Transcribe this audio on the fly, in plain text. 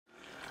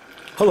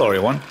Hello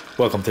everyone,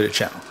 welcome to the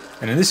channel.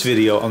 And in this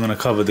video I'm going to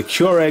cover the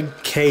Keurig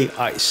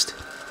K-Iced.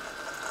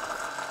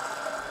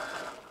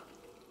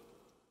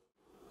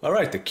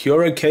 Alright, the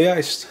Keurig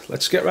K-Iced.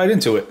 Let's get right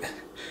into it.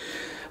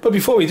 But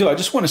before we do, I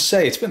just want to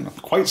say it's been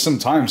quite some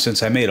time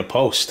since I made a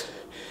post.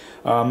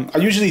 I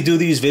usually do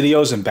these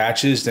videos in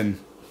batches and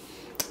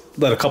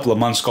let a couple of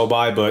months go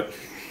by, but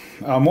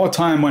more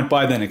time went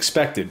by than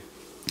expected.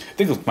 I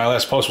think my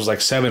last post was like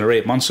 7 or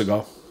 8 months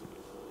ago.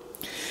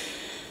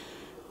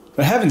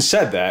 But having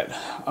said that,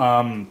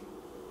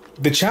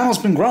 the channel's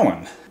been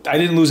growing. I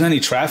didn't lose any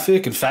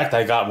traffic. In fact,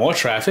 I got more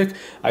traffic.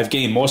 I've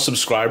gained more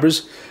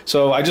subscribers.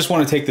 So I just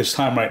want to take this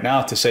time right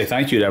now to say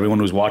thank you to everyone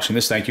who's watching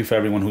this. Thank you for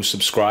everyone who's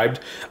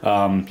subscribed.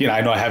 I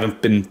know I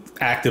haven't been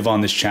active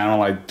on this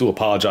channel. I do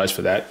apologize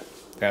for that.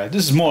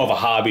 This is more of a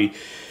hobby.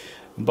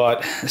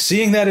 But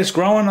seeing that it's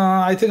growing,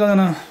 I think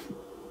I'm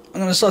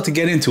gonna start to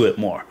get into it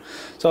more.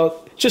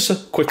 So just a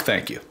quick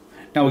thank you.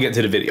 Now we'll get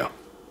into the video.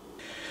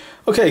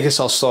 Okay, I guess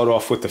I'll start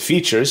off with the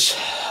features.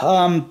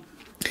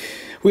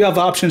 We have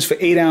options for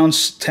 8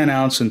 ounce, 10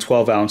 ounce, and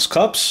 12 ounce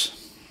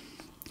cups.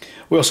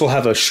 We also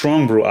have a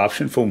strong brew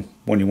option for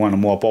when you want a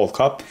more bold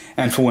cup.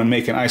 And for when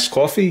making iced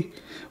coffee,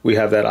 we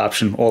have that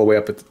option all the way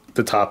up at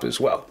the top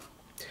as well.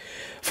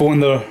 For when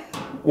the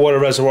water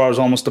reservoir is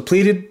almost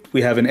depleted,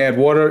 we have an add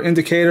water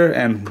indicator.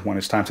 And when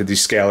it's time to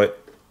descale it,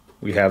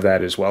 we have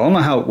that as well. I don't know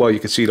how well you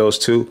can see those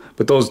two,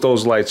 but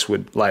those lights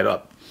would light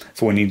up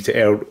for when you need to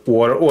add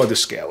water or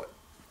descale it.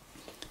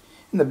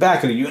 In the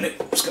back of the unit,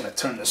 I'm just going to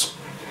turn this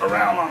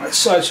around on its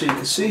side so you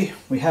can see.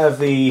 We have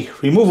the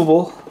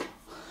removable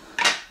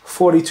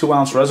 42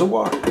 ounce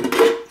reservoir.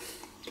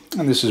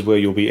 And this is where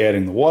you'll be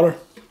adding the water.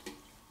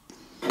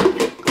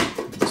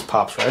 This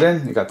pops right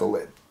in. You got the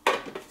lid.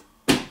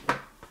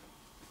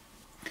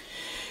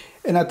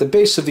 And at the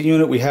base of the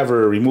unit, we have a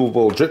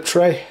removable drip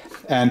tray.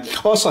 And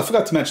also, I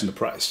forgot to mention the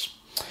price.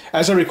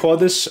 As I record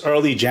this,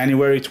 early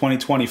January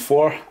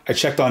 2024, I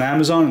checked on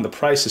Amazon and the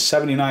price is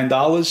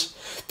 $79.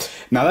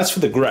 Now that's for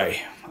the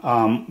gray.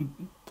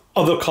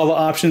 Other color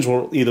options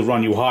will either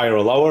run you higher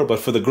or lower, but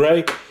for the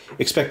gray,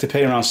 expect to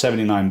pay around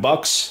 79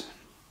 bucks.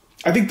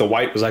 I think the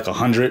white was like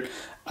 100,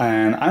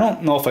 and I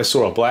don't know if I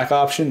saw a black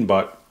option,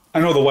 but I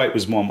know the white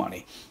was more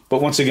money.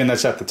 But once again,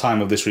 that's at the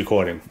time of this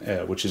recording,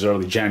 which is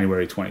early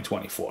January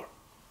 2024.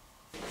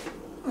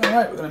 All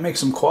right, we're gonna make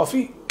some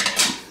coffee.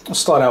 I'll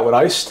start out with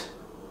iced.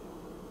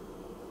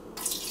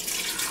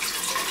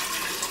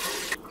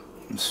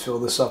 Let's fill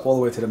this up all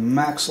the way to the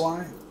max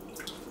line.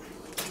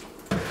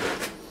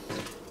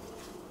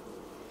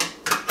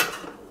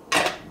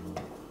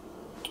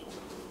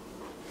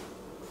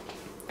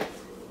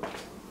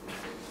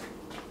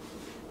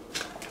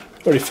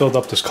 Already filled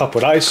up this cup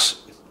with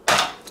ice.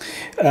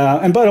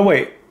 And by the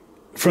way,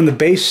 from the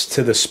base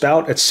to the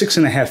spout, it's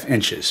 6.5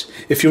 inches.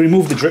 If you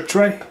remove the drip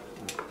tray,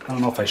 I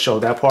don't know if I showed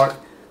that part,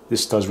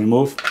 this does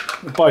remove,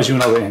 it buys you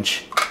another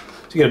inch.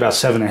 So you get about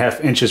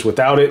 7.5 inches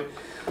without it,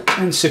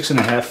 and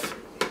 6.5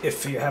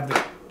 if you have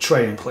the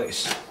tray in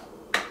place.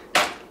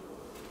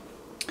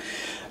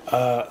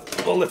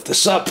 We'll lift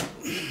this up,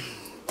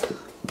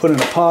 put in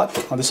a pot.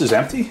 Oh, this is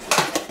empty.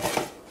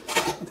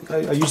 I think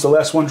I used the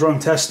last one during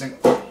testing.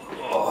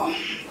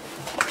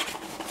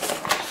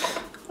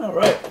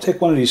 Alright, take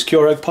one of these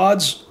Keurig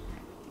pods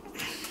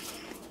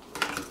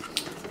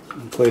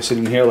and place it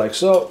in here like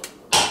so.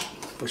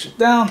 Push it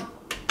down.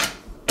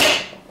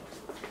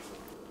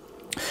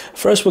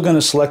 First we're going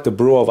to select the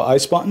brew over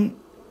ice button,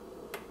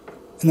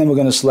 and then we're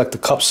going to select the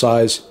cup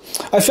size.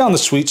 I found the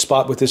sweet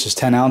spot with this is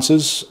 10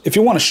 ounces. If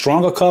you want a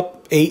stronger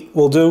cup, 8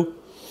 will do,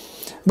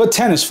 but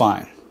 10 is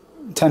fine.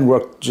 10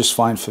 worked just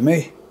fine for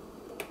me.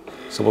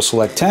 So we'll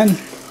select 10,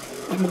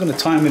 and we're going to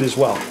time it as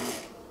well.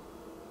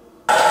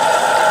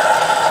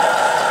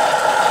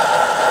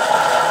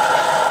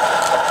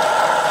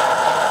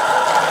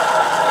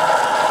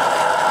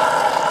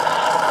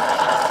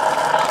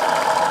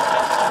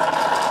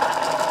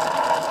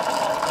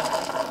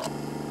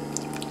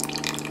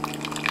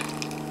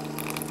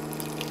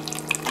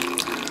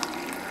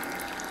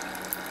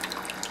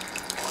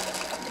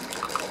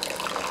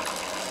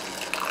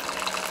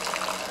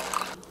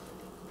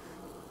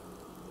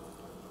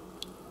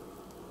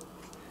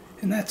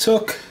 And that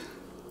took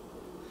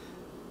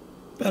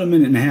about 1.5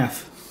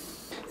 minutes.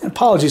 And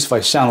apologies if I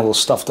sound a little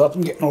stuffed up.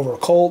 I'm getting over a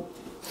cold.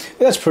 But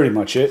that's pretty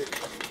much it.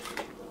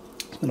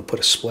 I'm going to put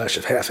a splash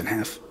of half and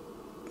half.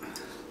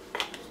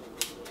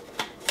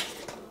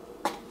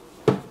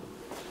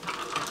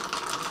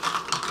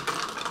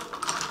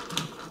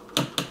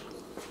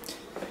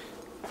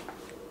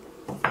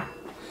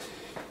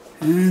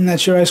 And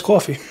that's your iced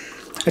coffee.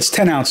 It's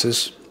 10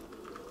 ounces.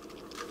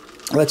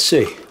 Let's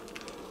see.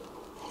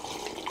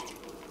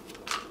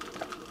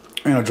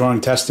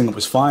 During testing it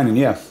was fine, and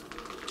yeah,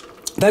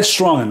 that's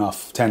strong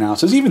enough. 10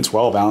 ounces, even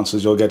 12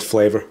 ounces, you'll get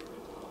flavor.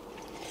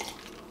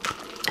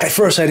 At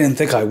first I didn't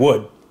think I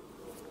would,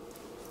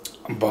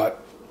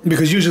 but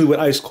because usually with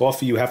iced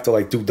coffee you have to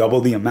like do double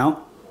the amount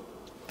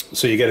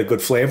so you get a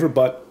good flavor,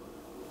 but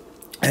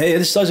hey,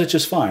 this does it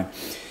just fine.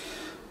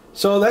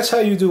 So that's how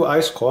you do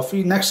iced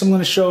coffee. Next I'm going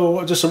to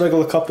show just a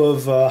regular cup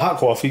of hot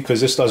coffee, because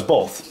this does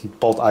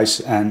both ice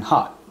and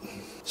hot.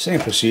 Same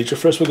procedure.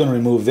 First we're going to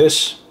remove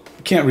this.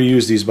 You can't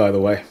reuse these, by the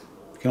way.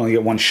 You can only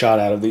get one shot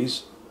out of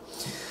these.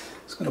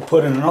 Just going to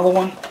put in another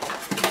one.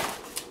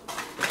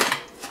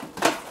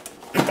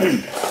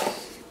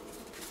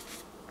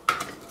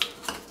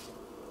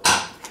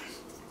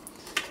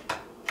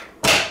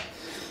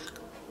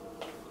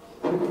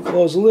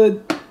 Close the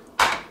lid.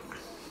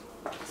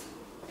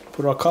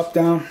 Put our cup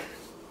down,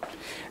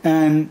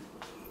 and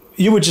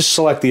you would just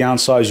select the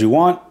ounce size you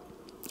want,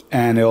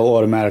 and it'll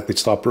automatically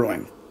start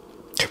brewing.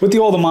 With the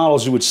older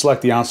models, you would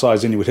select the ounce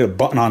size and you would hit a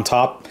button on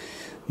top.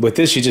 With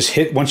this, you just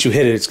hit, once you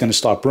hit it, it's going to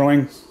start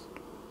brewing.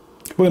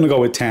 We're going to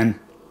go with 10.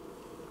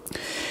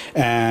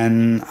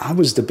 And I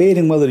was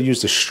debating whether to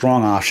use the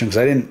strong option because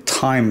I didn't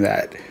time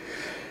that.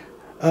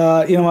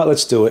 You know what,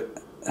 let's do it.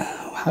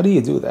 How do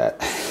you do that?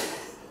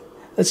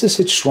 Let's just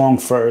hit strong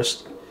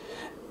first,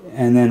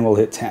 and then we'll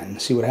hit 10,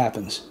 see what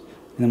happens.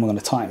 And then we're going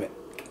to time it.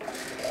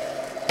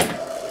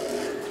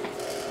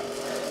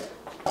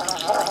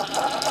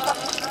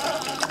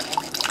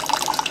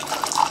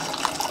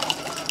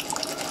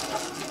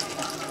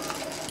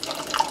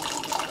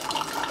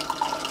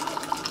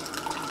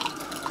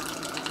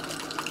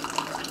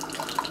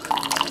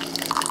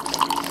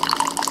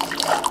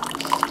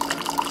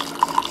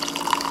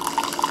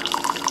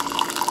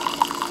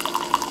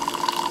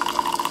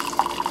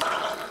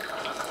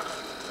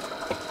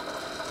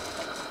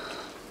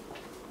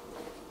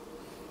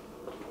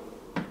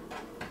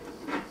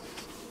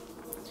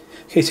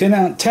 Okay,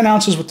 10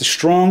 ounces with the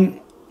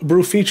strong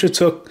brew feature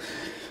took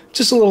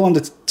just a little under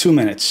 2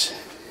 minutes.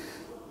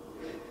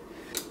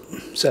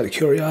 Just out of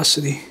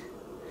curiosity.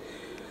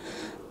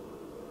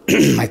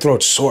 My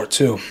throat's sore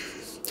too.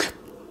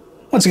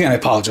 Once again, I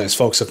apologize,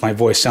 folks, if my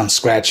voice sounds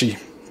scratchy.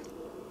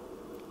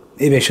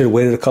 Maybe I should have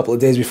waited a couple of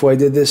days before I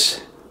did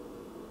this.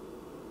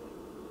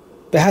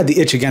 But I had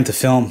the itch again to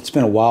film. It's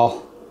been a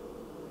while.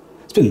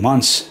 It's been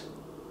months.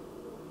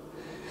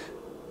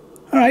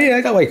 Alright, yeah,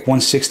 I got like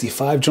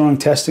 165 during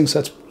testing,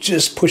 so that's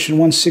just pushing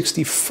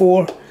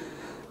 164.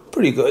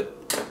 Pretty good.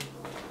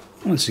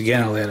 Once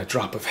again, I'll add a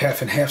drop of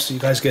half and half so you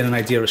guys get an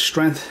idea of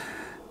strength.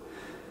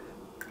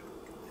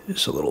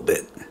 Just a little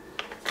bit.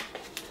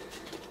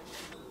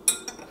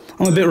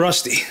 I'm a bit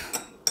rusty.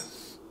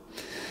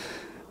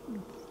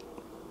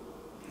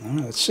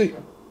 Alright, let's see.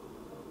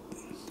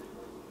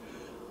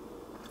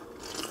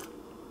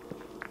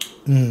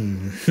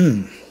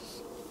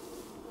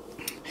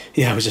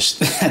 Yeah, I was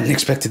just, I didn't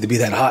expect it to be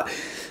that hot.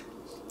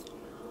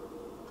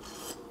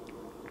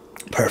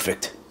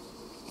 Perfect.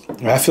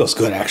 That feels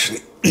good, actually.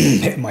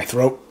 Hitting my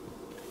throat.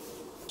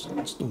 So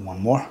let's do one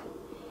more.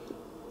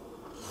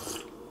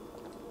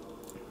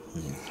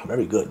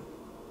 Very good.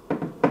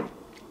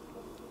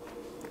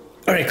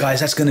 Alright guys,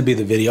 that's going to be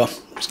the video.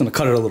 I'm just going to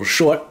cut it a little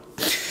short.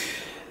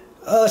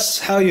 That's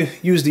how you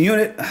use the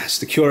unit. It's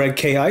the Keurig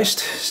K-Iced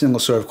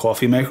single serve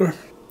coffee maker.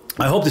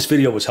 I hope this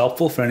video was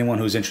helpful for anyone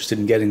who's interested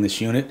in getting this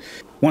unit.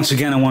 Once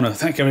again, I want to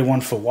thank everyone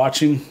for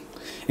watching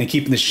and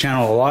keeping this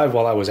channel alive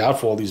while I was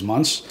out for all these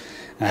months.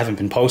 I haven't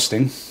been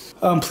posting.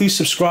 Please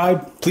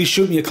subscribe. Please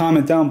shoot me a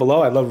comment down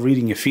below. I love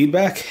reading your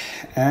feedback.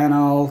 And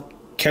I'll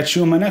catch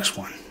you in my next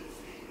one.